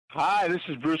Hi, this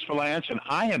is Bruce Valanche, and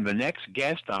I am the next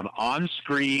guest On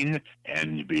Screen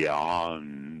and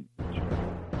Beyond.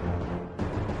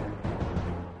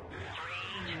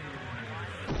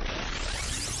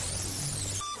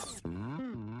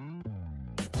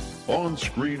 On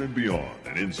Screen and Beyond,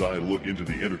 an inside look into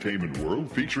the entertainment world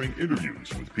featuring interviews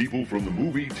with people from the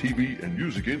movie, TV, and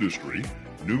music industry,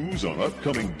 news on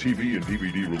upcoming TV and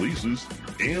DVD releases,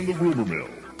 and the rumor mill.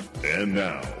 And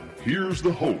now, here's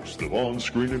the host of On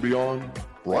Screen and Beyond,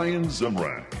 Brian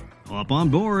Zemrak. Up on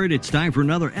board, it's time for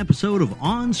another episode of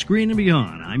On Screen and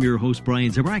Beyond. I'm your host,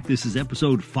 Brian Zemrak. This is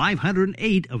episode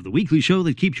 508 of the weekly show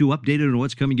that keeps you updated on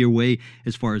what's coming your way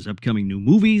as far as upcoming new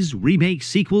movies, remakes,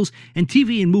 sequels, and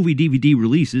TV and movie DVD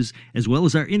releases, as well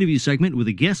as our interview segment with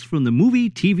a guest from the movie,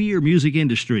 TV, or music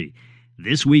industry.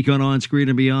 This week on Screen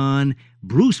and Beyond,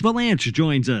 Bruce Valanche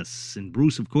joins us. And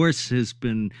Bruce, of course, has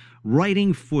been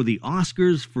writing for the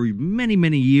Oscars for many,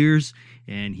 many years.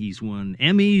 And he's won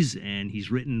Emmys, and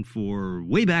he's written for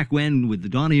way back when with the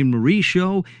Donnie and Marie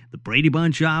Show, the Brady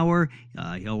Bunch Hour.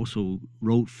 He also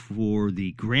wrote for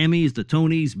the Grammys, the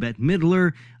Tonys, Bette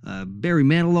Midler, Barry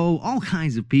Manilow, all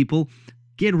kinds of people.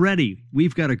 Get ready.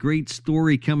 We've got a great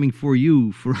story coming for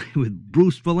you with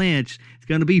Bruce Valanche. It's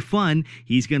going to be fun.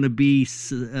 He's going to be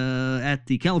at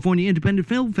the California Independent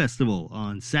Film Festival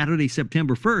on Saturday,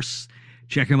 September 1st.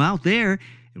 Check him out there.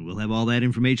 And we'll have all that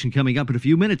information coming up in a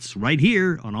few minutes right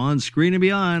here on Screen and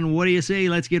Beyond. What do you say?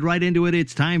 Let's get right into it.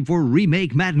 It's time for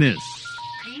Remake Madness.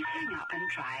 Please hang up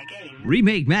and try again.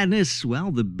 Remake Madness,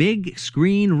 well, the big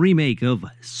screen remake of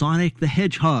Sonic the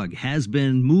Hedgehog has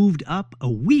been moved up a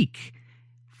week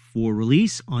for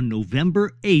release on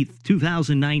November 8th,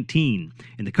 2019.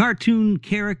 And the cartoon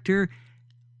character,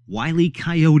 Wile E.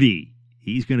 Coyote,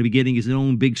 he's going to be getting his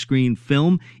own big screen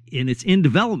film, and it's in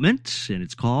development, and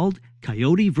it's called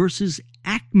Coyote vs.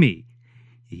 Acme.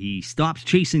 He stops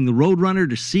chasing the Roadrunner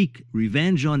to seek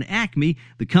revenge on Acme,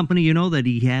 the company, that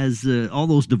he has all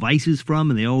those devices from,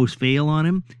 and they always fail on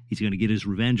him. He's going to get his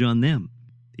revenge on them.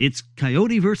 It's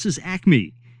Coyote vs.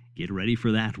 Acme. Get ready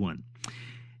for that one.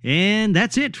 And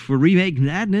that's it for Remake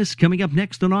Madness. Coming up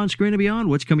next on Screen and Beyond,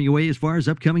 what's coming your way as far as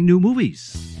upcoming new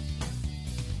movies?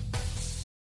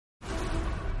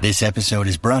 This episode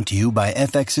is brought to you by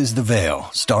FX's The Veil,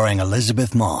 starring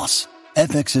Elizabeth Moss.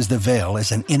 FX's The Veil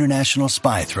is an international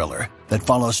spy thriller that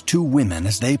follows two women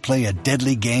as they play a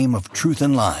deadly game of truth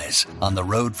and lies on the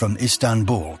road from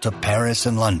Istanbul to Paris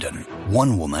and London.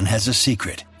 One woman has a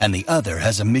secret, and the other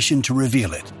has a mission to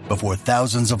reveal it before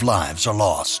thousands of lives are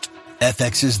lost.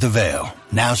 FX's The Veil,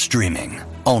 now streaming,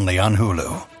 only on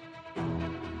Hulu.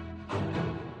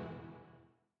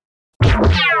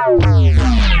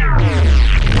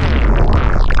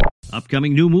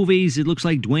 Upcoming new movies, it looks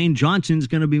like Dwayne Johnson's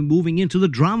going to be moving into the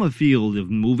drama field of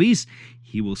movies.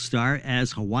 He will star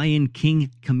as Hawaiian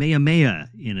King Kamehameha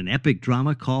in an epic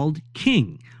drama called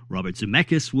King. Robert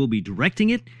Zemeckis will be directing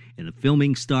it, and the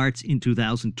filming starts in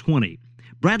 2020.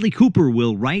 Bradley Cooper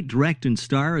will write, direct, and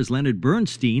star as Leonard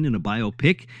Bernstein in a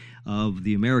biopic of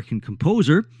the American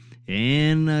composer.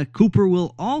 And Cooper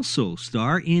will also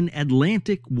star in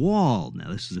Atlantic Wall.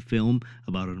 Now, this is a film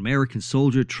about an American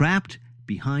soldier trapped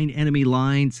behind enemy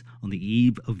lines on the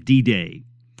eve of D-Day.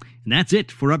 And that's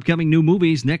it for upcoming new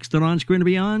movies. Next on Screen and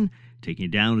Beyond, taking you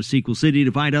down to Sequel City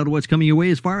to find out what's coming your way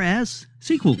as far as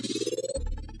sequels.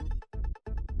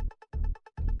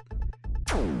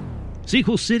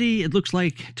 Sequel City, it looks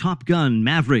like Top Gun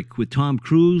Maverick with Tom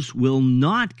Cruise will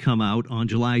not come out on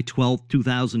July 12th,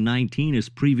 2019, as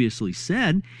previously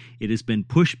said. It has been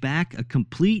pushed back a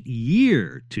complete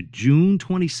year to June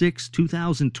 26,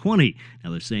 2020.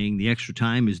 Now, they're saying the extra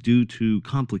time is due to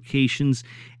complications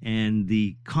and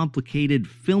the complicated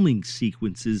filming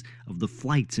sequences of the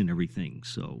flights and everything.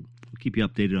 So we'll keep you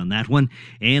updated on that one.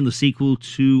 And the sequel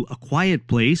to A Quiet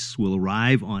Place will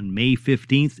arrive on May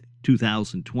 15th,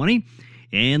 2020,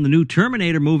 and the new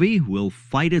Terminator movie will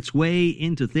fight its way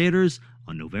into theaters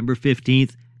on November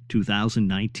 15th,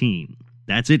 2019.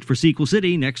 That's it for Sequel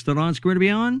City. Next on Screen and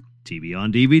Beyond, TV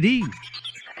on DVD.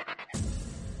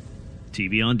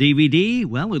 TV on DVD,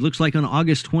 well, it looks like on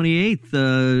August 28th,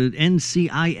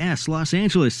 NCIS Los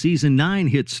Angeles Season 9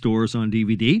 hits stores on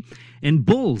DVD, and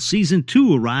Bull Season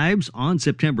 2 arrives on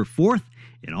September 4th,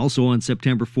 and also on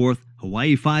September 4th,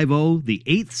 Hawaii Five-0, the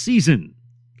 8th season,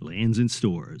 lands in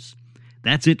stores.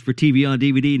 That's it for TV on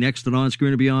DVD. Next on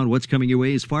Screen and Beyond, what's coming your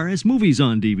way as far as movies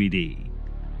on DVD?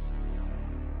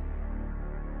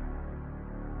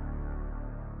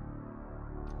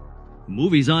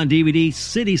 Movies on DVD,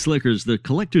 City Slickers, the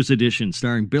collector's edition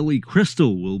starring Billy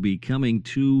Crystal, will be coming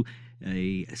to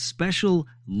a special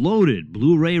loaded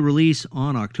Blu-ray release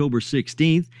on October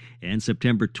 16th and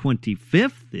September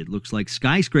 25th. It looks like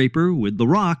Skyscraper with The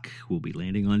Rock will be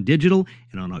landing on digital,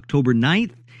 and on October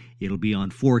 9th, it'll be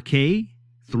on 4K,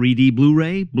 3D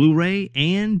Blu-ray,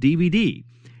 and DVD.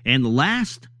 And the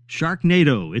last,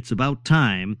 Sharknado, It's About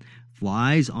Time,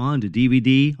 flies on to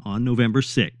DVD on November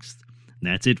 6th. And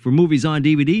that's it for movies on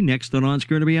DVD. Next on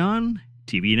Screen and Beyond,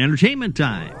 TV and entertainment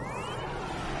time.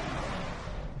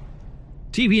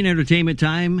 TV and entertainment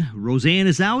time. Roseanne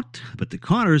is out, but the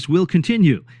Connors will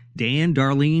continue. Dan,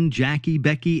 Darlene, Jackie,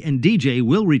 Becky, and DJ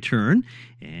will return,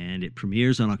 and it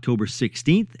premieres on October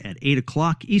 16th at 8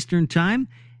 o'clock Eastern Time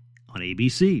on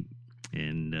ABC.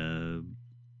 And, of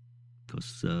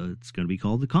course, it's going to be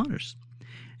called The Connors.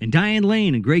 And Diane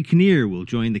Lane and Greg Kinnear will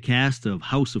join the cast of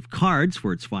House of Cards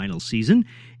for its final season.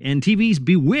 And TV's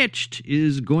Bewitched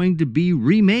is going to be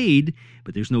remade,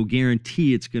 but there's no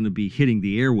guarantee it's going to be hitting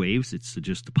the airwaves. It's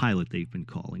just a pilot they've been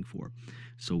calling for.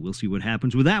 So we'll see what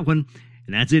happens with that one.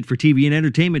 And that's it for TV and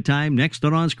entertainment time. Next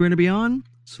on Screen and Beyond,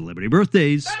 Celebrity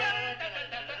Birthdays.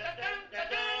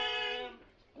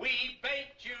 We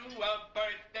baked you a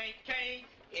birthday cake.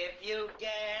 If you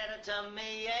get a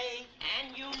tummy ache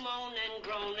and you moan and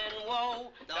groan and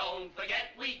woe, don't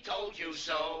forget we told you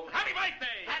so. Happy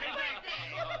birthday! Happy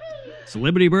birthday!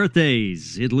 Celebrity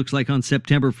birthdays. It looks like on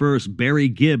September 1st, Barry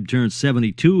Gibb turns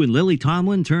 72 and Lily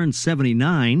Tomlin turns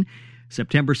 79.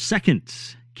 September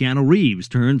 2nd, Keanu Reeves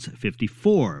turns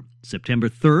 54. September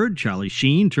 3rd, Charlie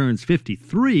Sheen turns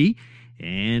 53.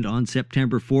 And on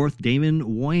September 4th, Damon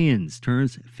Wayans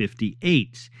turns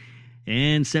 58.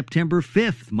 And September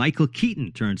 5th, Michael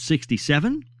Keaton turns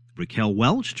 67. Raquel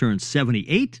Welch turns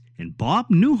 78. And Bob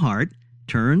Newhart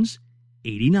turns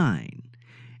 89.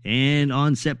 And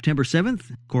on September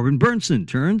 7th, Corbin Burnson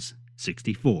turns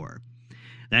 64.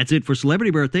 That's it for celebrity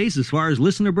birthdays. As far as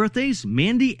listener birthdays,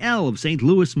 Mandy L. of St.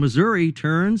 Louis, Missouri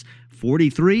turns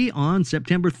 43 on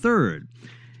September 3rd.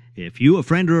 If you, a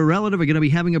friend, or a relative are going to be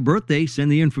having a birthday,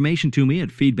 send the information to me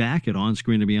at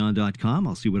feedback@onscreenandbeyond.com.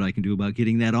 I'll see what I can do about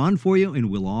getting that on for you, and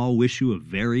we'll all wish you a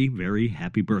very, very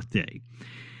happy birthday.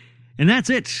 And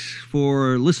that's it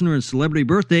for listener and celebrity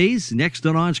birthdays. Next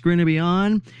on Screen and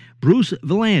Beyond, Bruce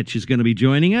Vilanch is going to be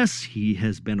joining us. He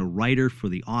has been a writer for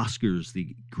the Oscars,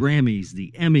 the Grammys,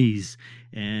 the Emmys,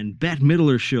 and Bette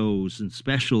Midler shows and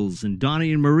specials, and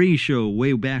Donnie and Marie show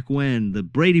way back when, the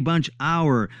Brady Bunch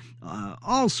Hour,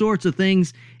 all sorts of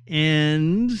things.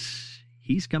 And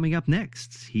he's coming up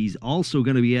next. He's also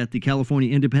going to be at the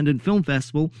California Independent Film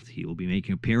Festival. He will be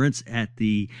making an appearance at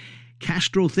the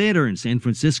Castro Theater in San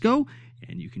Francisco,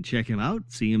 and you can check him out,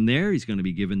 see him there. He's going to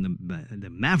be given the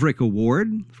Maverick Award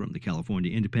from the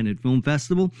California Independent Film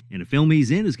Festival, and a film he's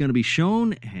in is going to be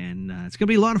shown, and it's going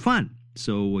to be a lot of fun.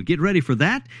 So get ready for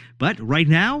that. But right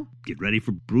now, get ready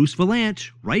for Bruce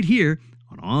Vilanch right here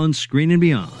on Screen and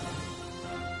Beyond.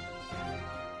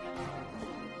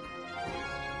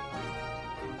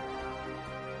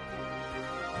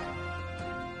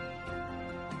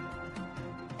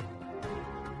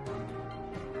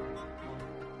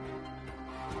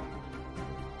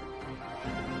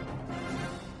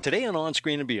 Today on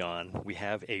Screen and Beyond, we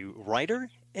have a writer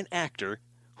and actor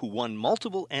who won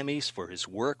multiple Emmys for his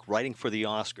work writing for the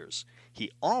Oscars. He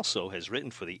also has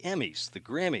written for the Emmys, the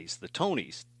Grammys, the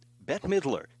Tonys, Bette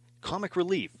Midler, Comic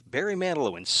Relief, Barry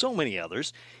Manilow, and so many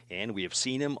others. And we have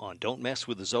seen him on Don't Mess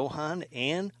with the Zohan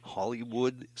and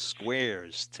Hollywood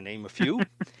Squares, to name a few.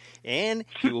 And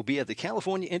he will be at the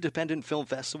California Independent Film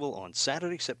Festival on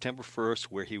Saturday, September 1st,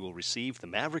 where he will receive the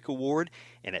Maverick Award.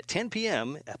 And at 10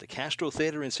 p.m. at the Castro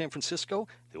Theater in San Francisco,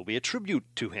 there will be a tribute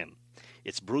to him.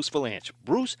 It's Bruce Vilanch.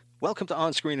 Bruce, welcome to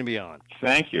On Screen and Beyond.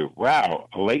 Thank you. Wow,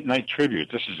 a late night tribute.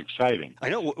 This is exciting. I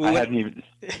know. I hadn't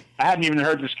even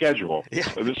heard the schedule. Yeah.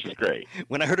 So this is great.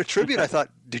 When I heard a tribute, I thought,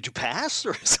 did you pass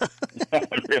or something?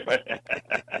 Really?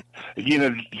 You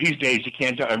know, these days you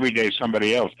can't tell every day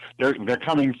somebody else. They're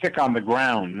coming thick on the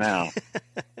ground now.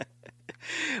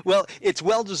 Well, it's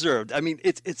well deserved. I mean,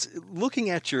 it's looking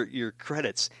at your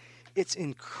credits. It's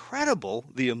incredible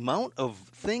the amount of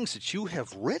things that you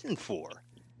have written for.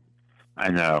 I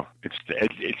know. It's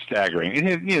staggering.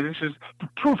 And this is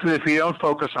proof that if you don't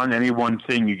focus on any one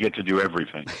thing, you get to do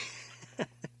everything.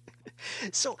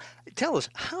 So tell us,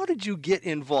 how did you get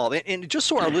involved? And just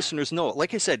so our listeners know,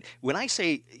 like I said, when I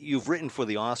say you've written for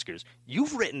the Oscars,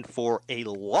 you've written for a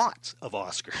lot of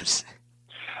Oscars.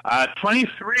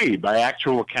 23 by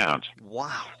actual count.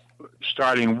 Wow.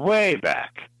 Starting way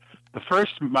back.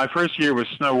 My first year was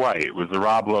Snow White. It was the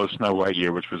Rob Lowe Snow White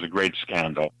year, which was a great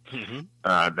scandal. Mm-hmm.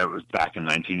 That was back in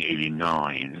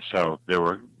 1989. So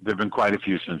there've been quite a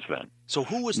few since then. So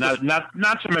who was not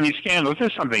so many scandals?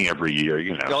 There's something every year.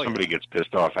 You know, somebody gets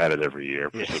pissed off at it every year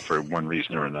for one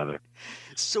reason or another.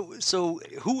 So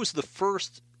who was the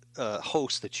first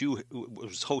host that you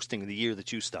was hosting the year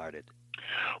that you started?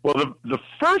 Well, the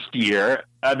first year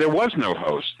there was no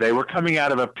host. They were coming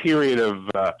out of a period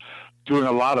of doing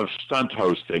a lot of stunt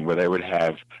hosting, where they would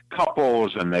have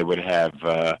couples and they would have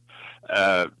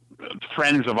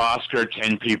friends of Oscar.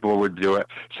 10 people would do it.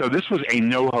 So this was a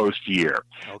no-host year.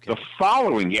 Okay. The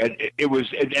following year, it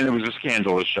was a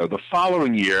scandalous show. The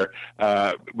following year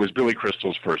was Billy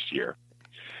Crystal's first year.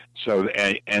 So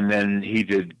and then he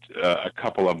did a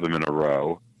couple of them in a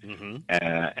row. Mm-hmm.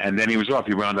 And then he was off.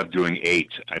 He wound up doing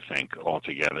 8, I think,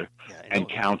 altogether, and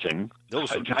counting.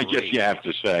 Those I guess you have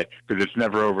to say, because it's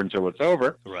never over until it's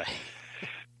over. Right.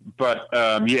 But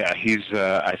he's.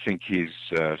 I think he's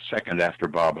second after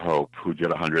Bob Hope, who did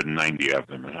 190 of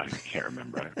them, and I can't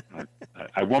remember.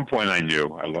 At one point, I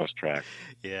knew. I lost track.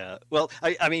 Yeah. Well,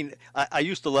 I mean, I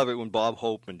used to love it when Bob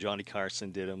Hope and Johnny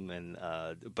Carson did them, and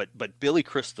but Billy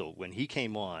Crystal, when he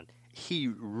came on, he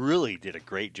really did a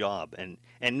great job. And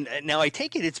now I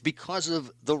take it's because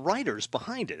of the writers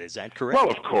behind it. Is that correct?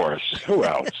 Well, of course. Who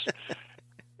else?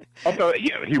 Although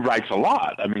he writes a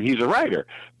lot. I mean, he's a writer.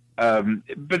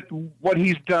 But what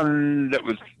he's done that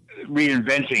was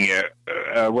reinventing it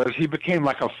was he became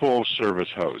like a full-service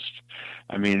host.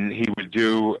 I mean, he would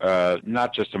do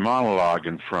not just a monologue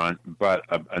in front, but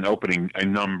a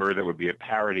number that would be a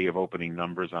parody of opening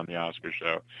numbers on the Oscar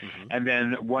show. Mm-hmm. And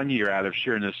then one year, out of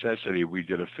sheer necessity, we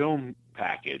did a film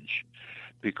package,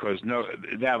 because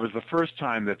that was the first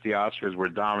time that the Oscars were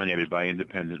dominated by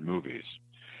independent movies.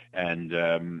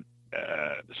 And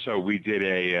so we did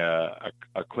a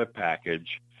clip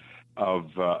package of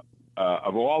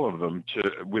all of them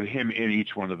with him in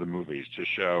each one of the movies to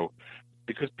show,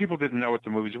 because people didn't know what the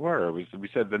movies were. We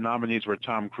said the nominees were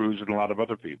Tom Cruise and a lot of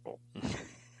other people.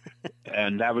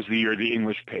 And that was the year The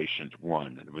English Patient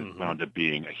won. It was wound up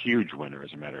being a huge winner,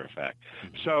 as a matter of fact.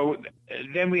 So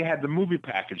then we had the movie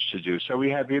package to do. So we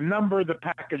had the number, the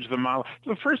package, the model.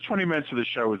 The first 20 minutes of the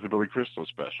show was the Billy Crystal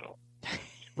special,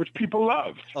 which people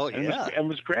loved. Oh, yeah. And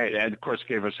was great. And, of course,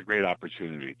 gave us a great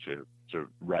opportunity to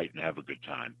write and have a good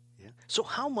time. Yeah. So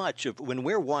how much of, when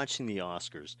we're watching the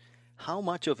Oscars, how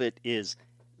much of it is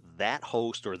that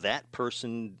host or that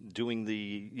person doing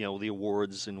the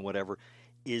awards and whatever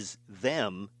is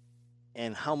them,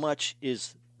 and how much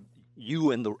is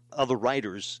you and the other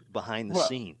writers behind the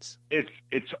scenes?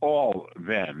 It's all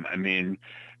them. I mean,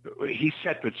 he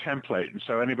set the template, and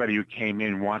so anybody who came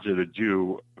in wanted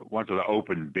to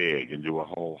open big and do a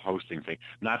whole hosting thing,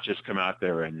 not just come out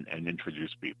there and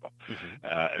introduce people,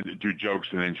 do jokes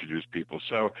and introduce people.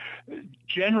 So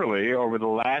generally, over the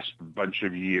last bunch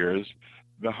of years,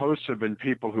 the hosts have been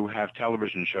people who have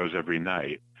television shows every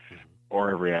night or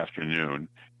every afternoon,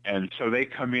 and so they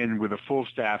come in with a full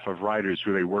staff of writers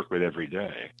who they work with every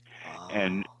day,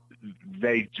 and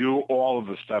they do all of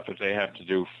the stuff that they have to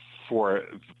do for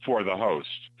the host.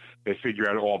 They figure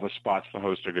out all the spots the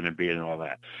hosts are going to be in and all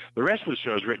that. The rest of the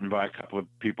show is written by a couple of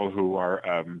people who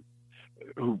are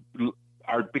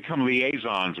become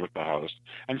liaisons with the host.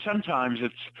 And sometimes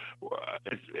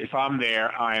if I'm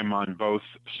there, I am on both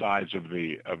sides of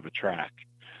the track.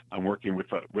 I'm working with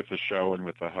the show and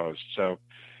with the host. So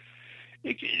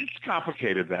it's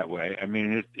complicated that way. I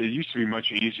mean, it used to be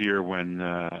much easier when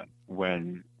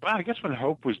I guess when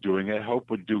Hope was doing it, Hope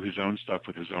would do his own stuff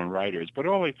with his own writers. But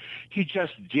he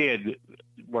just did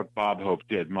what Bob Hope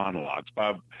did, monologues.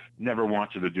 Bob never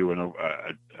wanted to do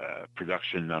a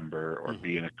production number or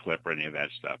be in a clip or any of that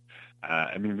stuff.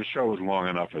 I mean, the show was long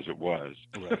enough as it was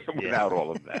without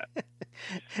all of that.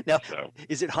 Now,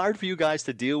 is it hard for you guys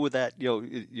to deal with that,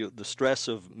 the stress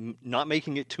of not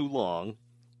making it too long,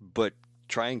 but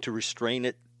trying to restrain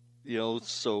it,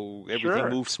 so everything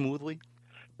moves smoothly?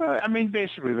 I mean,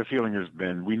 basically the feeling has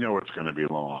been, we know it's going to be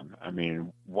long. I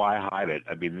mean, why hide it?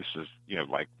 I mean, this is,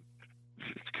 like,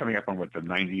 it's coming up on, the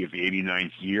 90th, the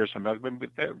 89th year, something.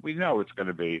 But we know it's going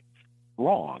to be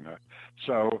long.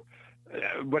 So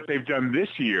what they've done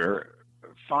this year,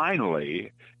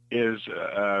 finally, is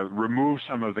remove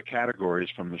some of the categories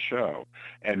from the show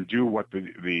and do what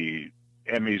the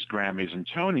Emmys, Grammys, and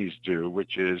Tonys do,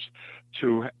 which is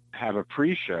to have a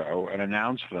pre-show and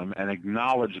announce them and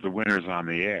acknowledge the winners on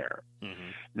the air. Mm-hmm.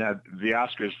 Now, the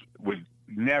Oscars would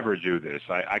never do this.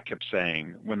 I kept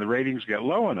saying, when the ratings get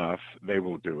low enough, they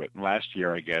will do it. And last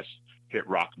year, I guess, hit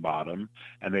rock bottom,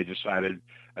 and they decided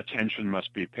attention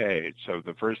must be paid. So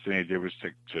the first thing they did was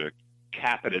to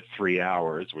cap it at 3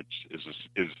 hours, which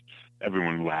is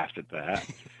everyone laughed at that.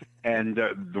 And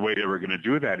the way they were going to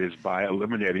do that is by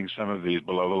eliminating some of these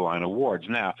below-the-line awards.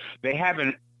 Now, they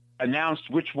haven't announced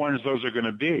which ones those are going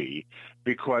to be,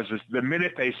 because the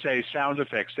minute they say sound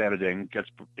effects editing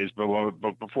is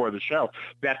before the show,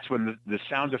 that's when the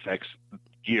sound effects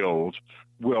guild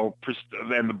will,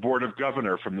 then the board of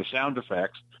governor from the sound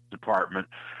effects department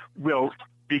will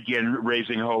begin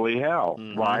raising holy hell.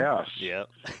 Why us? Yeah.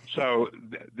 So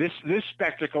this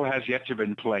spectacle has yet to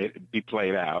be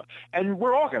played out, and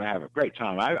we're all going to have a great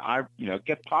time. I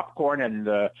get popcorn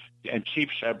and cheap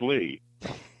Chablis.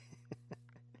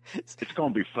 It's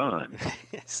going to be fun.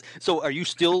 Yes. So are you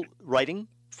still writing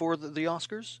for the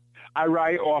Oscars? I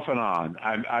write off and on.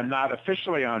 I'm not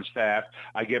officially on staff.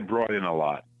 I get brought in a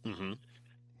lot. Mm-hmm.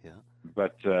 Yeah.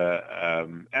 But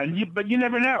you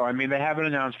never know. I mean, they haven't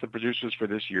announced the producers for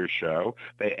this year's show.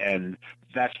 And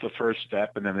that's the first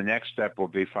step. And then the next step will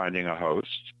be finding a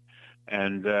host.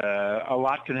 And a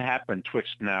lot can happen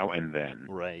twixt now and then.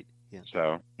 Right. Yeah.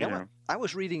 So, you know. I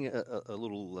was reading a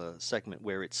little segment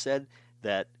where it said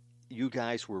that you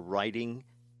guys were writing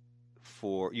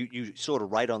for you sort of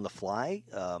write on the fly,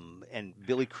 and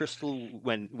Billy Crystal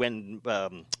when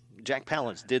Jack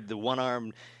Palance did the one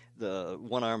arm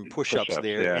push-ups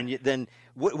there, yeah. and then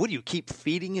what do you keep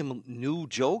feeding him new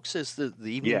jokes as the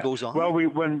evening goes on? Well,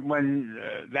 when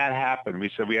that happened,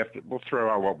 we said we'll throw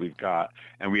out what we've got,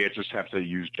 and we just have to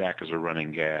use Jack as a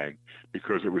running gag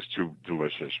because it was too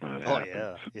delicious when it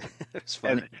happened. Yeah, it's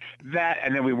funny.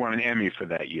 And then we won an Emmy for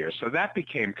that year, so that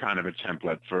became kind of a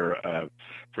template for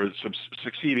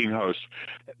succeeding hosts.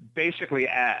 Basically,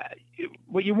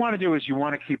 what you want to do is you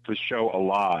want to keep the show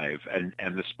alive and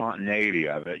the spontaneity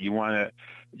of it. You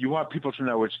want people to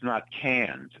know it's not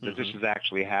canned, that this is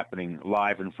actually happening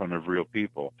live in front of real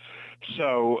people.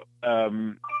 So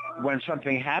when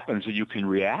something happens that you can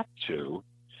react to,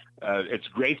 it's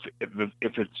great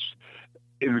if it's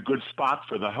in a good spot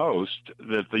for the host,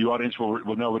 that the audience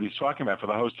will know what he's talking about, for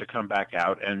the host to come back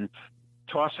out and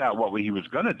toss out what he was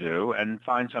going to do and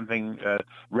find something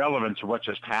relevant to what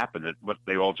just happened, what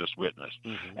they all just witnessed.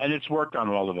 And it's worked on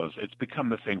all of those. It's become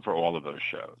the thing for all of those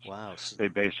shows. Wow. They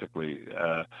basically,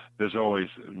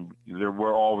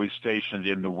 we're always stationed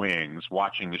in the wings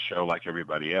watching the show like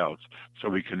everybody else, so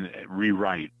we can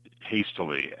rewrite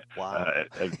hastily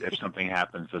if something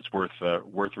happens that's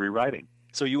worth rewriting.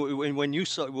 So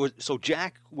so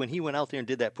Jack, when he went out there and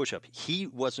did that push-up, he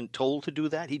wasn't told to do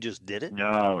that? He just did it?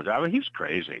 No, he's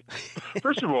crazy.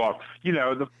 First of all,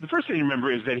 the first thing you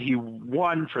remember is that he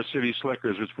won for City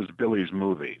Slickers, which was Billy's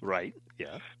movie. Right,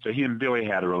 yeah. So he and Billy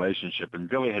had a relationship, and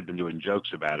Billy had been doing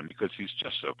jokes about him because he's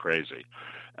just so crazy.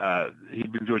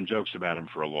 He'd been doing jokes about him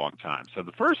for a long time. So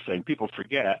the first thing people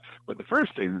forget, but the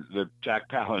first thing that Jack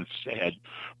Palance said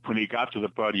when he got to the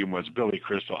podium was, "Billy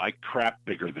Crystal, I crap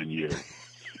bigger than you."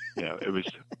 It was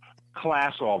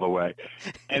class all the way.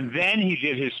 And then he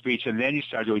did his speech, and then he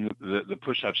started doing the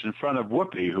push-ups in front of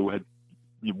Whoopi, who had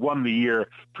won the year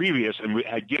previous and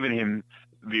had given him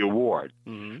the award.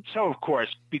 So, of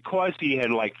course, because he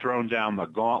had thrown down the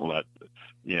gauntlet,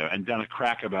 and done a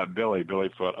crack about Billy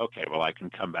thought, okay, well, I can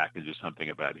come back and do something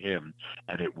about him,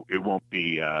 and it won't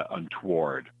be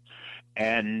untoward.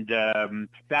 And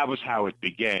that was how it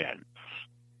began.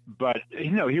 But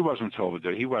he wasn't told to do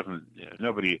it. He wasn't.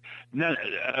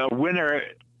 A winner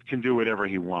can do whatever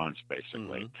he wants,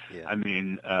 basically. Yeah. I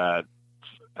mean, a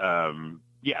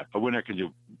winner can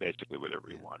do basically whatever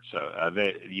he wants. So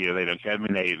they don't care. I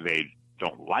mean, they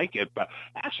don't like it, but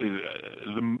actually,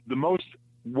 the most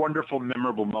wonderful,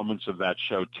 memorable moments of that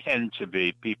show tend to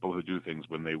be people who do things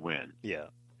when they win. Yeah.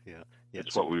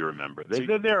 It's what we remember.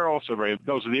 They're also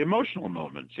those are the emotional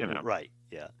moments, Right,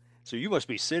 yeah. So you must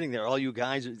be sitting there, all you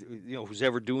guys, who's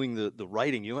ever doing the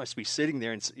writing, you must be sitting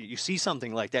there and you see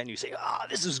something like that and you say,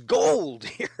 this is gold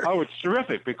here. Oh, it's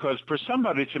terrific, because for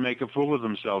somebody to make a fool of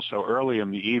themselves so early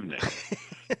in the evening,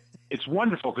 it's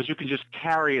wonderful because you can just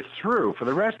carry it through for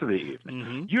the rest of the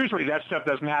evening. Usually that stuff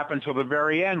doesn't happen until the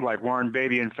very end, like Warren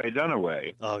Beatty and Faye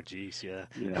Dunaway. Oh, geez, yeah.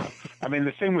 I mean,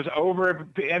 the thing was over.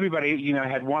 Everybody,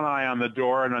 had one eye on the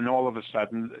door, and then all of a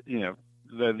sudden,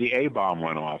 the A-bomb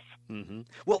went off.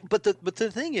 Well, but the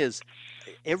thing is,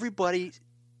 everybody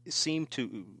seemed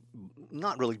to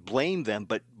not really blame them,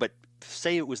 but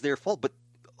say it was their fault. But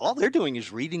all they're doing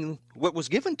is reading what was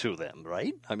given to them,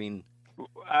 right? I mean,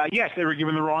 yes, they were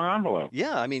given the wrong envelope.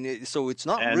 Yeah, I mean, so it's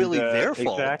not really their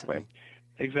fault.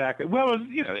 Exactly. Well,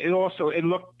 it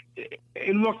looked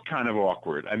it looked kind of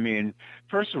awkward. I mean,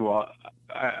 first of all,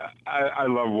 I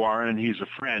love Warren and he's a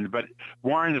friend, but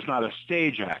Warren is not a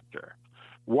stage actor.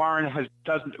 Warren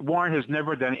has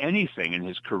never done anything in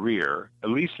his career, at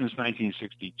least since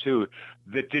 1962,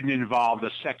 that didn't involve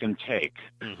the second take.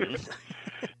 Mm-hmm.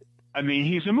 I mean,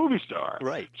 he's a movie star.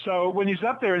 Right. So when he's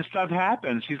up there and stuff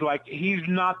happens, he's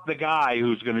not the guy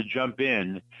who's going to jump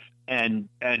in and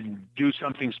do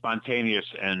something spontaneous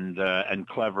and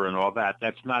clever and all that.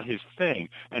 That's not his thing.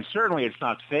 And certainly it's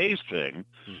not Faye's thing.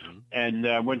 Mm-hmm.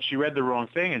 And when she read the wrong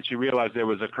thing and she realized there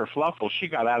was a kerfluffle, she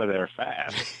got out of there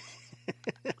fast.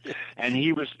 And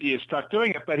he stuck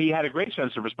doing it, but he had a great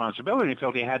sense of responsibility. He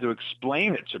felt he had to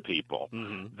explain it to people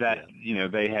that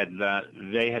they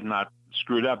had not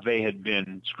screwed up. They had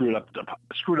been screwed up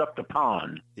the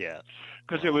pond. Yeah,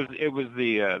 because it was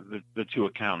the two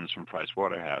accountants from Price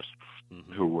Waterhouse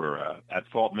who were at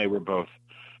fault, and they were both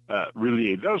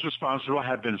relieved. Those responsible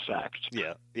had been sacked.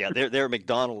 Yeah, they're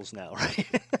McDonald's now, right?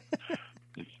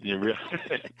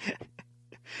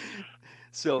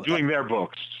 So doing their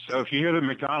books. So if you hear that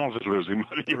McDonald's is losing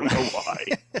money, you know why.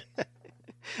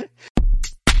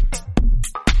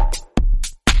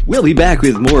 We'll be back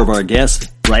with more of our guests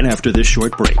right after this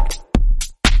short break.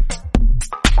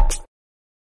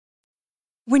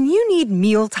 When you need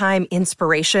mealtime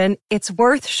inspiration, it's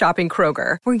worth shopping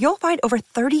Kroger, where you'll find over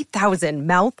 30,000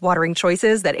 mouth-watering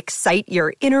choices that excite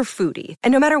your inner foodie.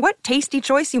 And no matter what tasty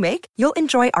choice you make, you'll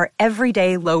enjoy our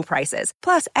everyday low prices,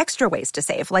 plus extra ways to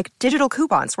save, like digital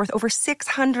coupons worth over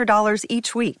 $600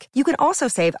 each week. You can also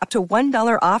save up to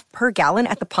 $1 off per gallon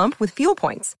at the pump with fuel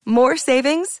points. More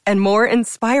savings and more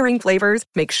inspiring flavors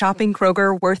make shopping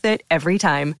Kroger worth it every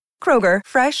time. Kroger,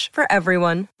 fresh for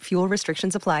everyone. Fuel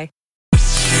restrictions apply.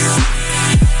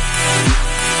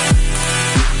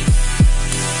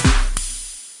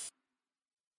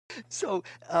 So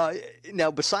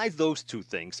now, besides those two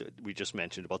things that we just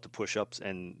mentioned about the push-ups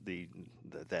and the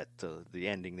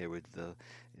ending there with the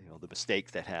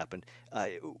mistake that happened,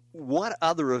 what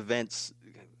other events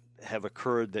have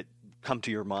occurred that come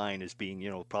to your mind as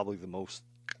being probably the most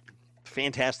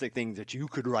fantastic thing that you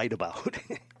could write about?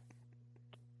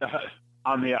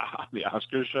 On the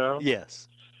Oscar show? Yes.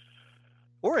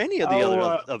 Or any of the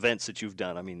other events that you've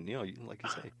done. I mean, like you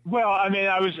say. Well, I mean,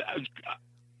 I was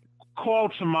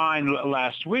called to mind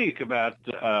last week about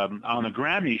on a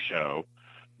Grammy show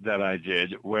that I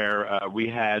did, where we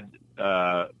had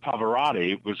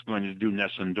Pavarotti was going to do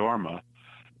Nessun Dorma,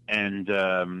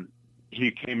 and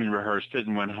he came and rehearsed it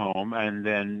and went home, and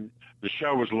then the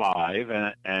show was live,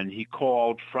 and he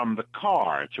called from the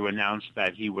car to announce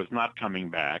that he was not coming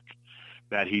back,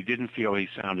 that he didn't feel he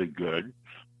sounded good,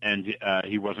 and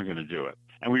he wasn't going to do it.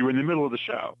 And we were in the middle of the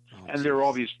show, and there were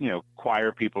all these,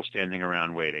 choir people standing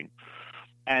around waiting.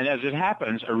 And as it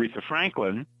happens, Aretha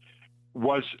Franklin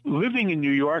was living in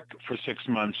New York for 6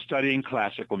 months studying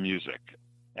classical music.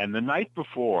 And the night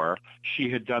before, she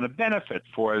had done a benefit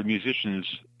for a musicians'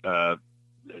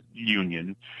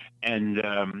 union,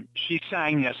 and she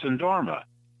sang Nessun Dorma,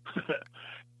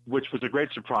 which was a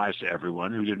great surprise to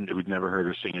everyone who'd never heard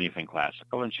her sing anything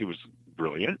classical, and she was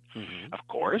brilliant, of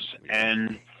course.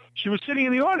 And she was sitting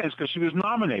in the audience because she was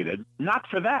nominated, not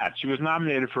for that. She was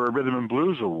nominated for a Rhythm and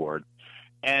Blues Award.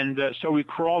 And so we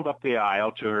crawled up the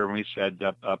aisle to her and we said,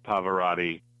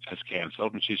 Pavarotti has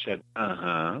canceled. And she said,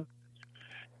 uh-huh.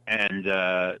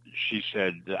 And she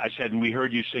said, I said, and we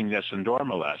heard you sing Nessun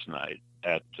Dorma last night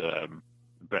at,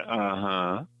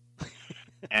 uh-huh.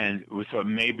 And we thought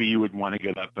maybe you would want to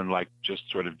get up and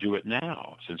just sort of do it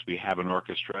now, since we have an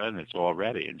orchestra and it's all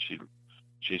ready. And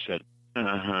she said,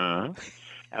 uh-huh.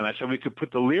 And I said, we could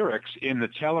put the lyrics in the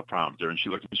teleprompter. And she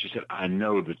looked and she said, I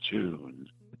know the tune.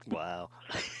 Wow.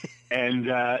 And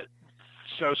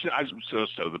so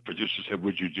the producer said,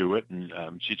 would you do it?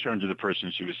 And she turned to the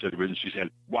person she was sitting with and she said,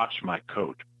 watch my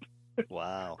coat.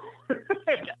 Wow.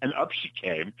 And up she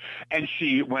came, and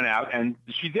she went out, and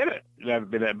she did it.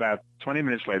 About 20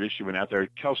 minutes later, she went out there.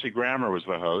 Kelsey Grammer was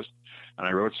the host, and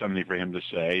I wrote something for him to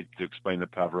say to explain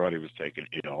that Pavarotti was taken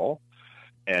ill.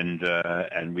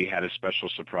 And we had a special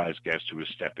surprise guest who was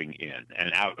stepping in.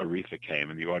 And out Aretha came,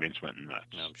 and the audience went nuts.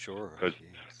 I'm sure. Because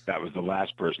that was the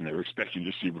last person they were expecting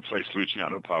to see replace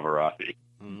Luciano Pavarotti.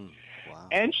 Wow.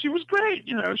 And she was great.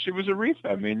 She was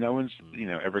Aretha. I mean, no one's,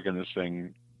 ever going to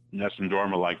sing Nessun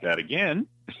Dorma like that again.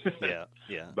 Yeah.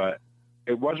 But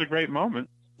it was a great moment.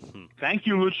 Thank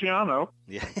you, Luciano.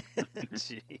 Yeah.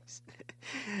 Jeez.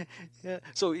 Yeah.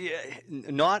 So,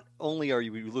 not only are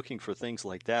you looking for things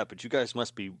like that, but you guys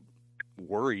must be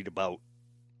worried about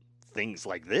things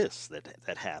like this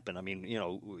that happen. I mean,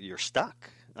 you're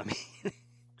stuck. I mean.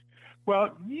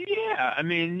 Well, yeah. I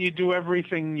mean, you do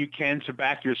everything you can to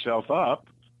back yourself up,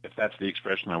 if that's the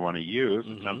expression I want to use.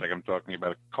 It sounds like I'm talking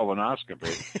about a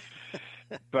colonoscopy.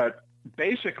 But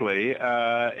basically,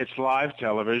 it's live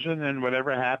television, and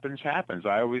whatever happens, happens.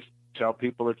 I always tell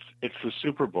people it's the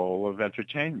Super Bowl of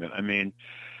entertainment. I mean,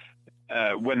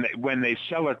 when they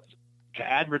sell it to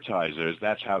advertisers,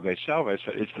 that's how they sell it.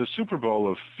 It's the Super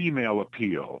Bowl of female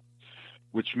appeal,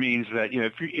 which means that, you know,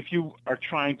 if you are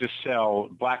trying to sell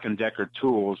Black & Decker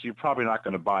tools, you're probably not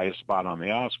going to buy a spot on the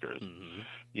Oscars,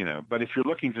 you know. But if you're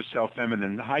looking to sell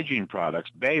feminine hygiene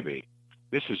products, baby,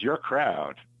 this is your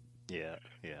crowd. Yeah.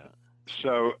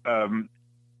 So, and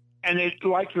it's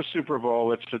like the Super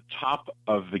Bowl, it's the top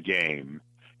of the game.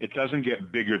 It doesn't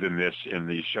get bigger than this in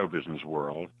the show business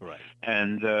world. Right.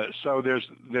 And so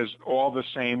there's all the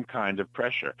same kind of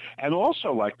pressure. And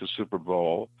also like the Super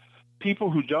Bowl, people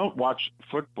who don't watch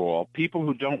football, people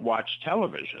who don't watch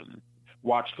television,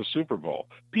 watch the Super Bowl.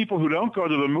 People who don't go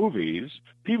to the movies,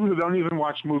 people who don't even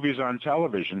watch movies on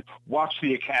television, watch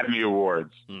the Academy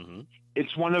Awards.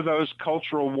 It's one of those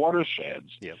cultural watersheds.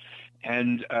 Yep.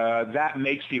 And that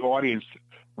makes the audience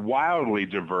wildly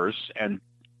diverse and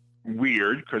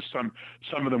weird, because some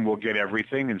of them will get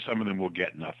everything and some of them will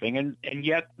get nothing, and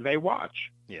yet they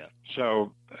watch. Yeah.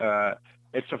 So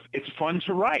it's fun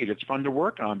to write. It's fun to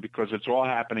work on because it's all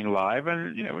happening live,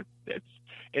 and you know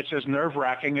it's as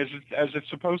nerve-wracking as it's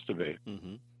supposed to be.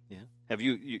 Yeah. Have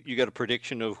you got a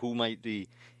prediction of who might be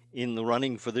in the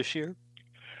running for this year?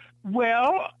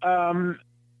 Well,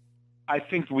 I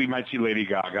think we might see Lady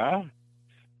Gaga,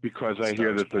 because I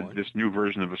hear that this new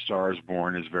version of A Star Is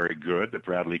Born is very good, that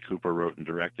Bradley Cooper wrote and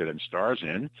directed and stars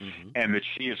in, and that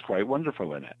she is quite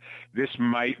wonderful in it. This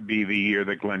might be the year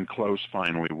that Glenn Close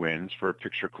finally wins for a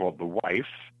picture called The Wife,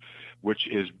 which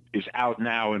is out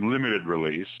now in limited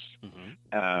release,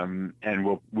 and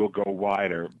will go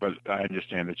wider. But I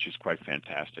understand that she's quite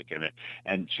fantastic in it,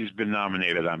 and she's been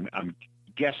nominated, I'm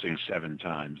guessing 7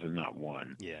 times and not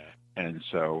 1. Yeah. And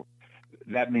so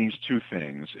that means 2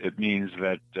 things. It means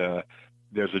that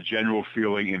there's a general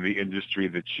feeling in the industry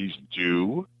that she's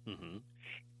due,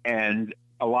 and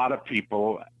a lot of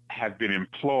people have been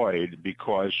employed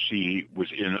because she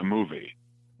was in a movie.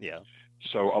 Yeah.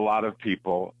 So a lot of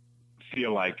people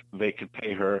feel like they could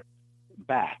pay her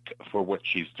back for what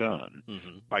she's done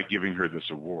by giving her this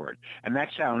award. And that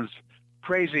sounds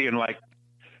crazy and like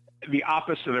the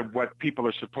opposite of what people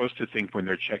are supposed to think when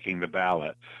they're checking the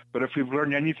ballot. But if we've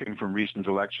learned anything from recent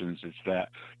elections, it's that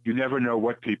you never know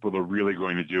what people are really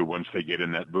going to do once they get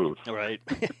in that booth. Right.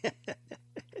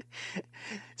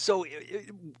 So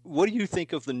what do you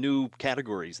think of the new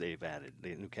categories they've added,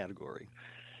 the new category?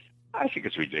 I think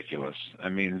it's ridiculous. I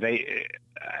mean,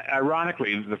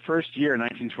 ironically, the first year,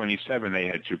 1927, they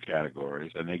had 2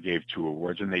 categories, and they gave 2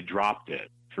 awards, and they dropped it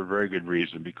for very good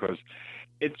reason, because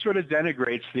it sort of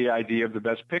denigrates the idea of the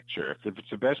best picture. If it's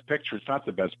the best picture, it's not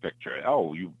the best picture.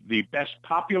 Oh, the best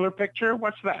popular picture?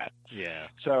 What's that? Yeah.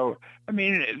 So, I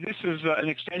mean, this is an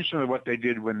extension of what they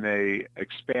did when they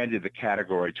expanded the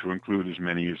category to include as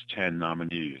many as 10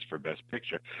 nominees for best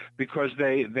picture, because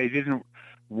they didn't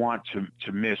want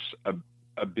to miss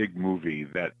a big movie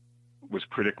that was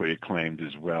critically acclaimed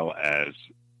as well as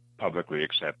publicly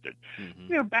accepted.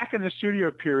 You know, back in the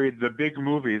studio period, the big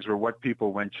movies were what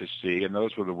people went to see, and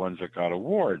those were the ones that got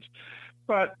awards.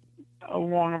 But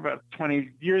along about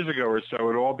 20 years ago or so,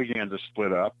 it all began to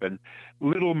split up, and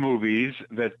little movies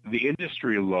that the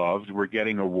industry loved were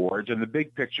getting awards, and the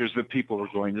big pictures that people were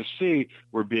going to see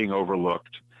were being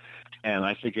overlooked. And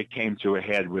I think it came to a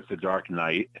head with The Dark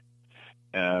Knight,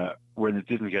 when it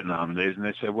didn't get nominated, and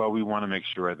they said, well, we want to make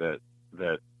sure that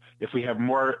if we have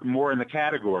more in the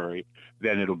category,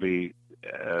 then it'll be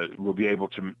we'll be able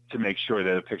to make sure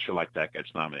that a picture like that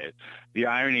gets nominated. The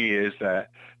irony is that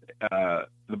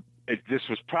this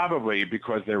was probably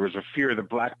because there was a fear that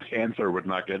Black Panther would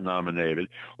not get nominated.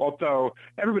 Although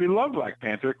everybody loved Black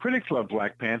Panther, critics loved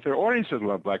Black Panther, audiences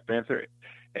loved Black Panther,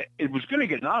 it was going to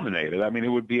get nominated. I mean, it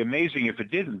would be amazing if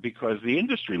it didn't, because the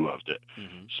industry loved it.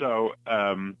 So,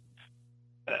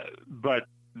 but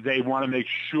they want to make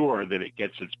sure that it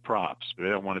gets its props. They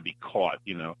don't want to be caught.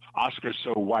 You know, Oscar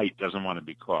So White doesn't want to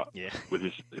be caught with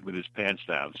his pants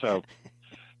down. So,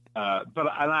 but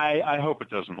I hope it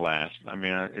doesn't last. I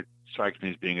mean, it strikes me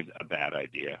as being a bad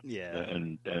idea. Yeah.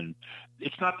 And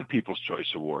it's not the People's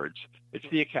Choice Awards. It's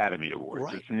the Academy Awards.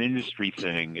 Right. It's an industry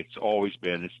thing. It's always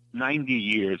been. It's 90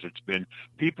 years. It's been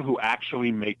people who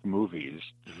actually make movies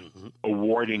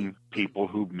awarding people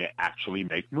who actually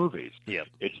make movies. Yep.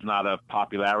 It's not a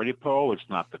popularity poll. It's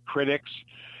not the critics.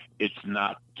 It's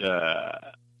not,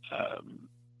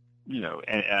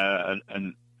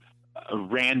 a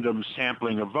random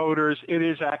sampling of voters. It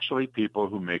is actually people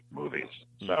who make movies.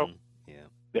 So Yeah.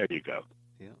 there you go.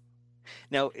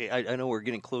 Now, I know we're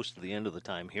getting close to the end of the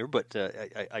time here, but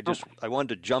I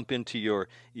wanted to jump into your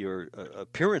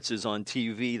appearances on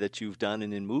TV that you've done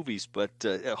and in movies. But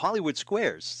Hollywood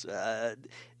Squares,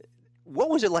 what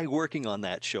was it like working on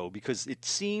that show? Because it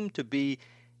seemed to be,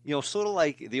 sort of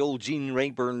like the old Gene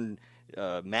Rayburn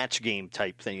Match Game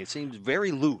type thing. It seemed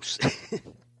very loose.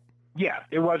 Yeah,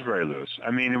 it was very loose.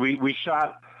 I mean, we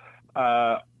shot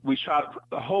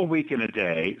the whole week in a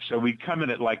day. So we'd come in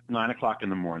at like 9 o'clock in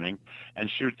the morning and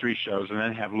shoot 3 shows, and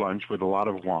then have lunch with a lot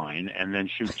of wine, and then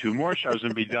shoot 2 more shows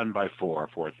and be done by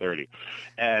 4:30.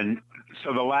 And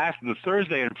so the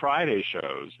Thursday and Friday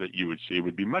shows that you would see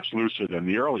would be much looser than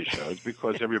the early shows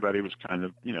because everybody was kind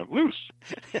of loose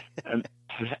and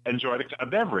enjoyed a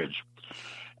beverage.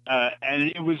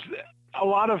 And it was a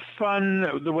lot of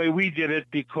fun the way we did it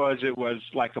because it was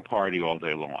like a party all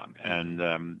day long.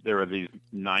 And there are these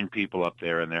 9 people up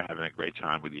there, and they're having a great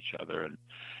time with each other.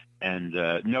 And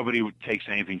nobody takes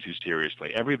anything too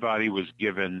seriously. Everybody was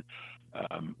given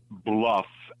bluff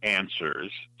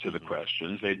answers to the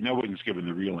questions. No one's given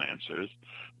the real answers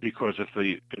because if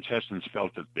the contestants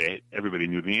felt that everybody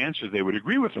knew the answers, they would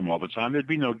agree with them all the time. There'd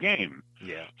be no game.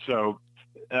 Yeah. So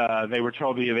they were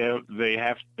told they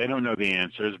don't know the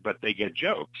answers, but they get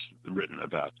jokes written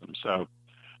about them. So,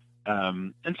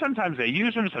 and sometimes they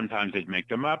use them, sometimes they'd make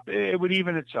them up. It would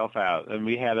even itself out. And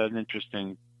we had an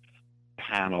interesting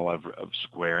panel of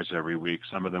squares every week.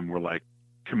 Some of them were like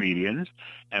comedians,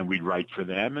 and we'd write for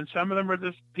them, and some of them were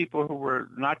just people who were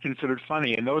not considered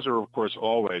funny. And those are, of course,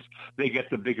 they get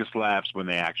the biggest laughs when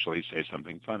they actually say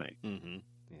something funny. Mm-hmm.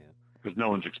 Because no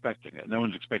one's expecting it. No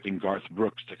one's expecting Garth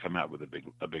Brooks to come out with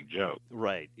a big joke.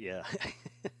 Right. Yeah.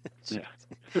 Yeah.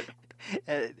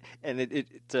 and it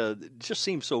just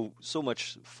seems so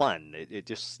much fun. It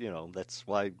just that's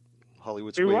why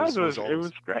Hollywood Squares it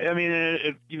was great. I mean,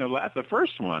 the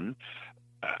first one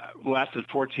lasted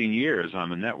 14 years on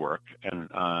the network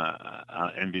and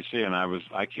on NBC, and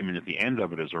I came in at the end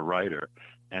of it as a writer,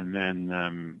 and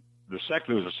then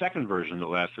there was a second version that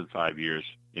lasted 5 years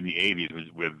in the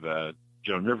 80s with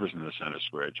Joan Rivers in the center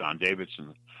square, John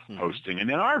Davidson hosting, and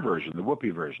then our version, the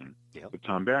Whoopi version, with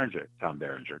Tom Berenger.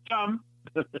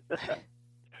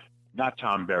 Not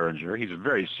Tom Berenger. He's a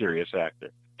very serious actor.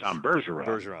 Tom Bergeron.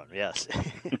 Bergeron, yes.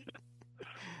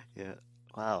 Yeah.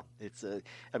 Wow. It's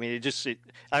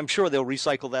I'm sure they'll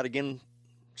recycle that again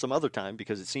some other time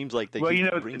because it seems like they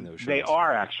keep bringing those shows. They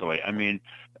are actually. I mean,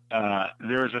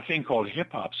 there's a thing called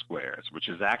Hip Hop Squares, which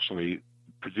is actually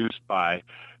produced by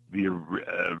the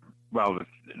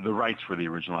rights for the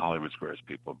original Hollywood Squares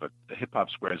people, but the Hip Hop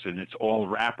Squares, and it's all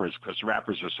rappers because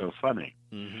rappers are so funny.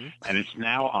 Mm-hmm. And it's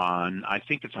now on, I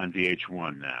think it's on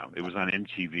VH1 now. It was on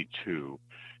MTV2,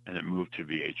 and it moved to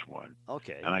VH1.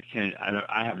 Okay. And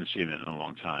I haven't seen it in a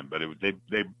long time, but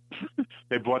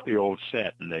they bought the old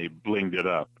set and they blinged it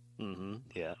up. Mm-hmm.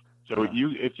 Yeah. So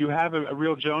if you have a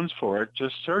real Jones for it,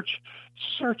 just search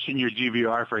in your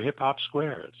DVR for Hip Hop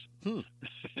Squares and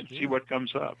see what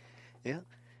comes up. Yeah.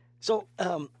 So,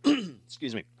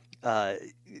 excuse me.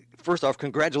 First off,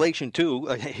 congratulations too.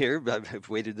 Here, I've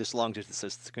waited this long to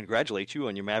congratulate you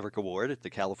on your Maverick Award at the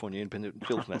California Independent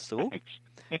Film Festival.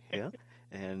 Thanks. Yeah.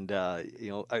 And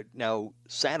now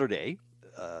Saturday,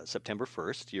 September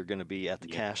 1st, you're going to be at the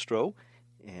Castro.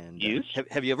 And yes.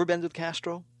 Have you ever been to the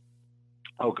Castro?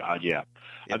 Oh God, yeah.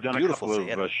 I've done a couple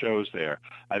of shows there.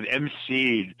 I've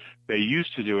emceed. They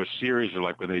used to do a series of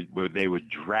where they would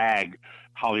drag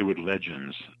Hollywood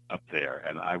legends up there,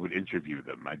 and I would interview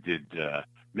them. I did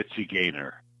Mitzi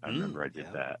Gaynor. I remember I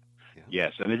did that. Yeah.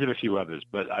 Yes, and I did a few others,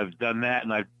 but I've done that,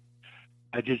 and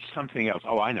I did something else.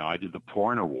 Oh, I know. I did the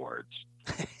Porn Awards.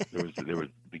 there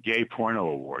was the Gay Porno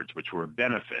Awards, which were a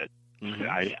benefit. Mm-hmm.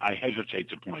 I hesitate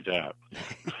to point out.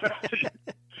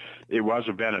 It was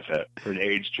a benefit for an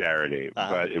AIDS charity,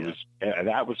 but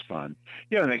that was fun.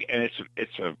 Yeah, and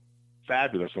it's a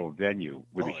fabulous old venue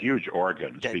with a huge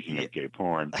organ. Speaking of gay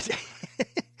porn,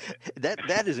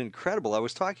 that is incredible. I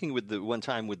was talking one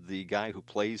time with the guy who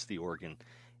plays the organ,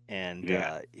 and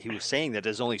he was saying that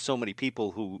there's only so many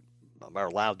people who are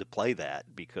allowed to play that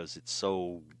because it's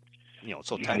so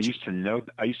so touchy.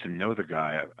 I used to know the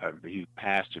guy. He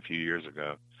passed a few years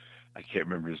ago. I can't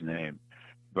remember his name.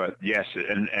 But yes,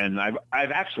 and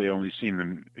I've actually only seen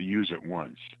them use it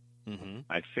once. Mm-hmm.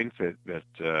 I think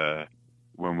that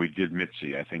when we did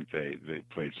Mitzi, I think they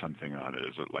played something on it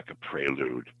as like a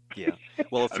prelude. Yeah,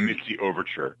 well, a Mitzi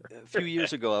overture. A few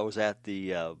years ago, I was at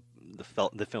the the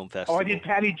film festival. Oh, I did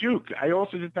Patty Duke. I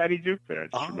also did Patty Duke there. I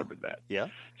just remembered that. Yeah.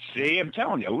 See, I'm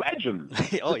telling you, legend.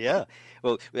 Oh yeah.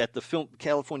 Well, at the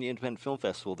California Independent Film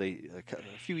Festival, they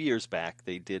a few years back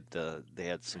they did they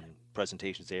had some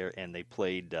presentations there, and they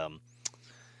played Julie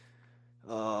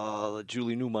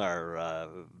Newmar.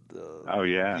 Oh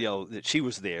yeah. You know, she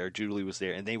was there. Julie was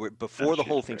there, and they were before the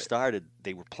whole thing started.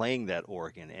 They were playing that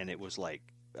organ, and it was like,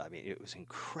 I mean, it was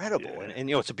incredible. Yeah. And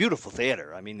you know, it's a beautiful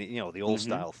theater. I mean, you know, the old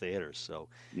style theaters. So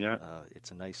Yeah.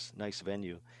 it's a nice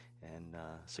venue. And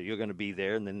so you're going to be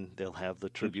there, and then they'll have the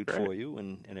tribute for you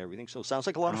and everything. So it sounds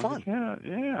like a lot of fun.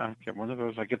 Yeah. I get one of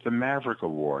those. I get the Maverick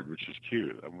Award, which is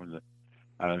cute. I won the.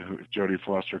 Jodie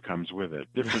Foster comes with it.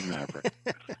 Different Maverick.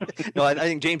 No, I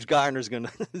think James Garner's going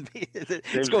to be.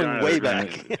 It's going way back.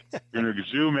 Going to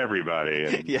zoom everybody.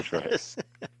 And yes.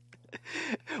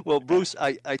 Well, Bruce,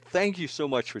 I thank you so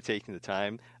much for taking the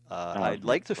time. I'd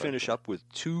like to finish up with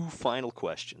two final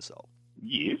questions, though.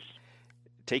 Yes.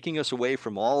 Taking us away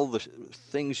from all the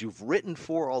things you've written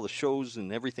for, all the shows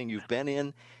and everything you've been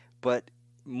in, but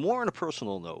more on a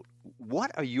personal note,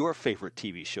 what are your favorite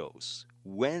TV shows?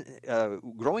 When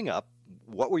growing up,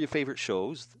 what were your favorite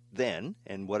shows then,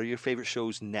 and what are your favorite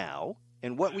shows now,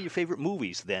 and what were your favorite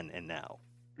movies then and now?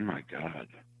 Oh my God!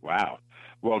 Wow.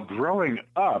 Well, growing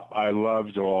up, I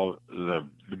loved all the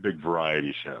big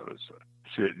variety shows.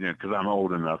 Because I'm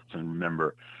old enough to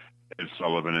remember Ed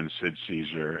Sullivan and Sid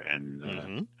Caesar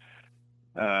and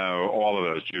all of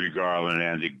those, Judy Garland,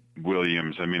 Andy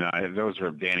Williams. I mean, those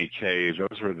are Danny Kaye.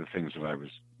 Those were the things that I was,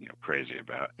 crazy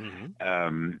about.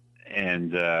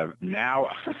 And now,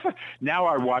 now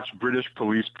I watch British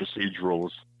police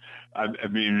procedurals. I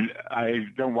mean, I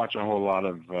don't watch a whole lot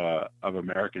of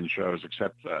American shows,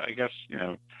 except I guess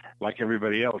like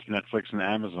everybody else, Netflix and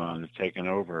Amazon have taken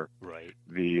over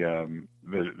the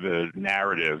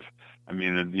narrative. I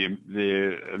mean,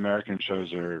 the American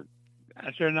shows they're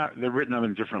written on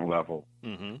a different level.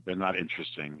 They're not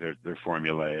interesting. They're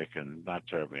formulaic and not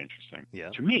terribly interesting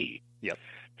to me. Yep.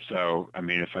 So, I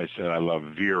mean, if I said I love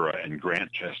Vera and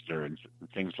Grantchester and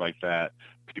things like that,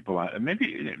 people,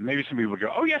 maybe some people will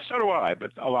go, oh, yes, so do I.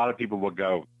 But a lot of people will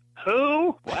go,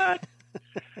 who? What?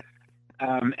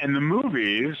 And the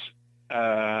movies,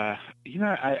 it's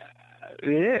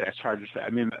hard to say.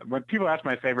 I mean, when people ask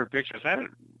my favorite pictures, I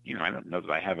don't know that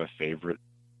I have a favorite.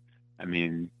 I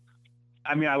mean,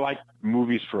 I like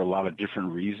movies for a lot of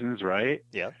different reasons, right?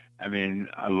 Yeah. I mean,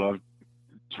 I love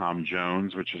Tom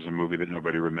Jones, which is a movie that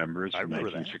nobody remembers from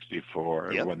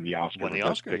 1964. Yep. It won the Oscar Won the for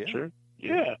Best Oscar, Picture.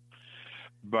 Yeah.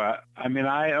 But, I mean,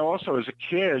 I also, as a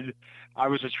kid, I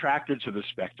was attracted to the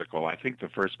spectacle. I think the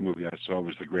first movie I saw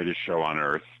was The Greatest Show on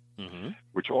Earth,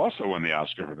 which also won the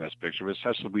Oscar for Best Picture, with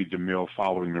Cecil B. DeMille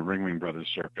following the Ringling Brothers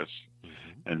Circus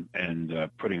and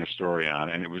putting a story on,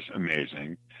 and it was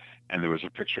amazing. And there was a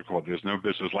picture called There's No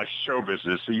Business Like Show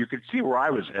Business, so you could see where I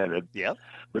was headed. Yep.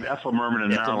 With Ethel Merman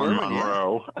and Marilyn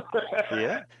Monroe.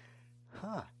 Yeah.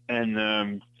 Huh.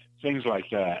 And things like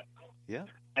that. Yeah.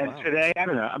 And today, I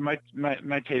don't know,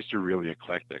 my tastes are really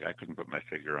eclectic. I couldn't put my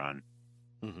finger on.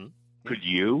 Could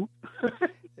you?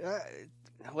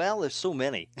 Well, there's so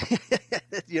many.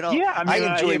 Yeah, I mean,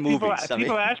 I enjoy movies.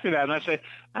 People ask me that, and I say,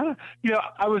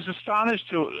 I was astonished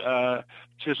to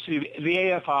see the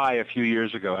AFI a few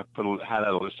years ago. Had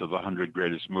a list of the 100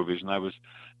 greatest movies, and I was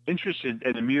interested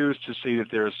and amused to see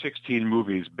that there are 16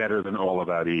 movies better than All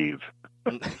About Eve.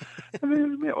 I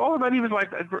mean, All About Eve is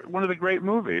like one of the great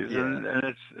movies, and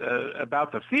it's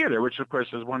about the theater, which of course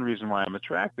is one reason why I'm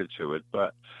attracted to it.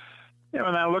 But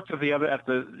and I looked at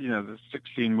the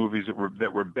 16 movies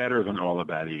that were better than All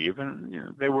About Eve,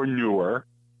 and they were newer,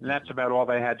 and that's about all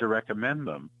they had to recommend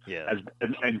them. Yeah.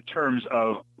 In terms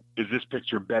of, is this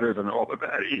picture better than All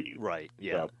About Eve? Right.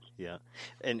 Yeah. So. Yeah.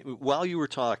 And while you were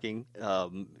talking,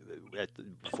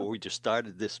 before we just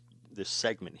started this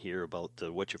segment here about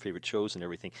what's your favorite shows and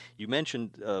everything, you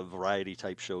mentioned variety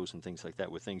type shows and things like that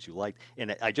were things you liked,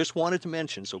 and I just wanted to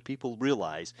mention so people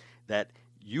realize that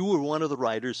you were one of the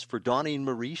writers for Donnie and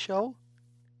Marie show.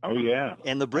 Oh yeah.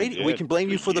 And the Brady, we can blame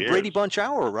you for the Brady Bunch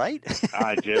Hour, right?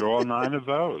 I did all 9 of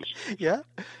those. Yeah,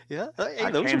 yeah. Hey,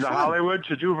 I came to Hollywood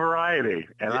to do variety,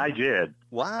 and I did.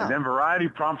 Wow. And then variety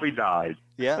promptly died.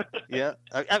 Yeah, yeah.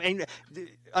 I mean,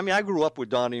 I grew up with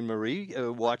Donnie and Marie,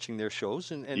 watching their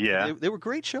shows, and they were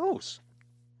great shows.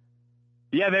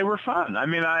 Yeah, they were fun. I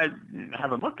mean, I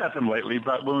haven't looked at them lately,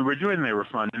 but when we were doing them, they were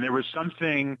fun. And there was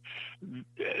something,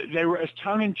 they were as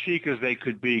tongue-in-cheek as they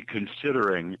could be,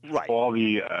 considering all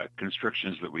the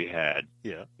constrictions that we had.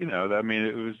 Yeah. I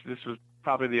mean, this was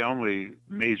probably the only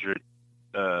major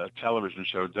television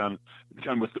show done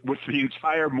with the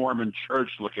entire Mormon church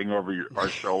looking over our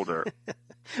shoulder.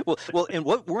 well, and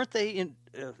weren't they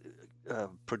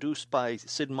produced by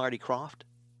Sid and Marty Krofft?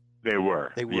 They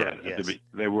were. Yes.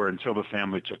 They were until the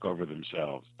family took over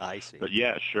themselves. I see. But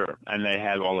yeah, sure. And they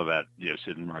had all of that,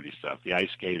 Sid and Marty stuff, the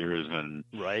ice skaters and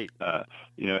right.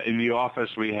 In the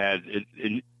office we had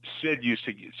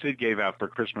Sid gave out for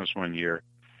Christmas one year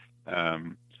a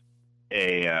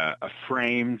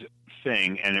framed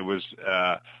thing, and it was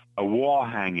a wall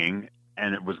hanging,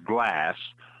 and it was glass,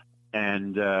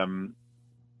 and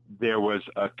there was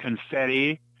a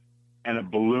confetti and a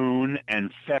balloon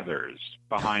and feathers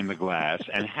behind the glass,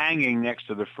 and hanging next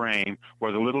to the frame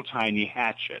was a little tiny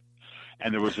hatchet.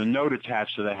 And there was a note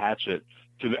attached to the hatchet.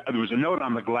 There was a note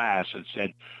on the glass that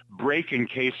said, "Break in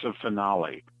case of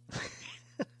finale."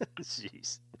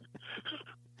 Jeez.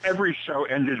 Every show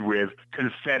ended with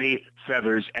confetti,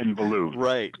 feathers, and balloons.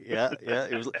 Right. Yeah.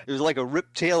 It was like a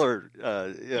Rip Taylor.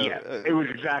 It was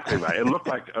exactly right. It looked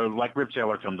like Rip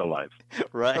Taylor come to life.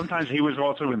 Right. Sometimes he was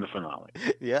also in the finale.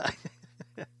 Yeah.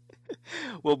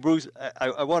 Well, Bruce,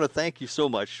 I want to thank you so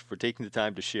much for taking the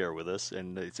time to share with us,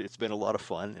 and it's been a lot of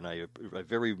fun, and I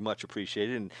very much appreciate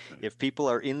it. And if people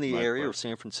are in the area of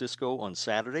San Francisco on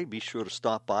Saturday, be sure to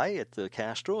stop by at the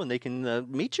Castro, and they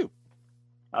can meet you.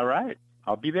 All right.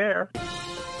 I'll be there.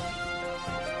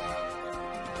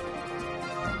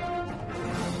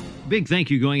 Big thank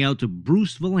you going out to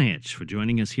Bruce Vilanch for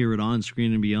joining us here at On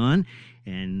Screen and Beyond.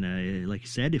 And like I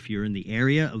said, if you're in the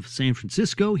area of San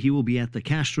Francisco, he will be at the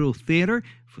Castro Theater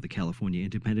for the California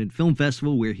Independent Film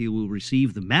Festival, where he will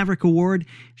receive the Maverick Award,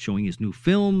 showing his new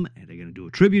film, and they're going to do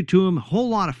a tribute to him. A whole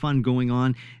lot of fun going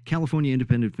on. California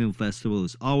Independent Film Festival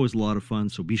is always a lot of fun,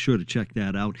 so be sure to check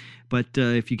that out. But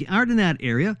if you aren't in that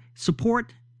area,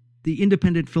 support the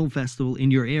Independent Film Festival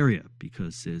in your area,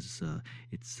 because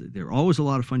they're always a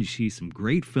lot of fun. You see some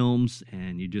great films,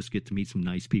 and you just get to meet some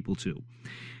nice people too.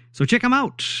 So check them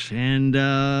out. And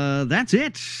that's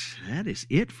it. That is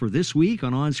it for this week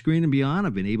on Screen and Beyond.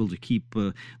 I've been able to keep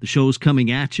the shows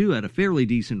coming at you at a fairly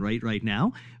decent rate right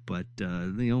now. But,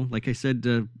 like I said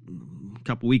a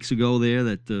couple weeks ago there,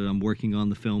 that I'm working on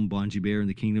the film Bonji Bear and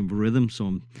the Kingdom of Rhythm.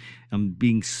 So I'm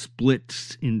being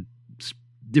split in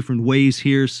different ways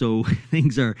here, so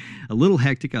things are a little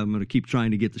hectic. I'm going to keep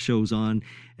trying to get the shows on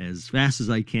as fast as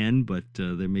I can, but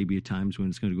there may be times when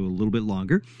it's going to go a little bit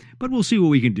longer, but we'll see what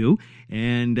we can do.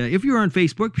 And if you're on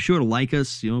Facebook, be sure to like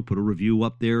us, put a review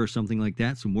up there or something like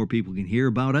that so more people can hear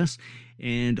about us.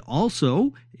 And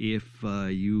also, if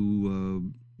you're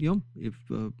on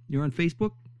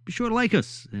Facebook, be sure to like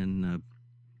us, and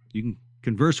you can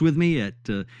converse with me at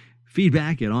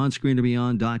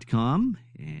feedback@onscreenandbeyond.com,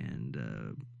 and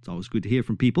it's always good to hear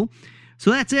from people. So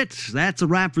that's it. That's a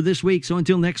wrap for this week. So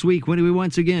until next week, when we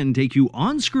once again take you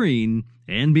on screen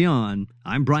and beyond,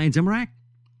 I'm Brian Zemrak.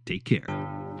 Take care.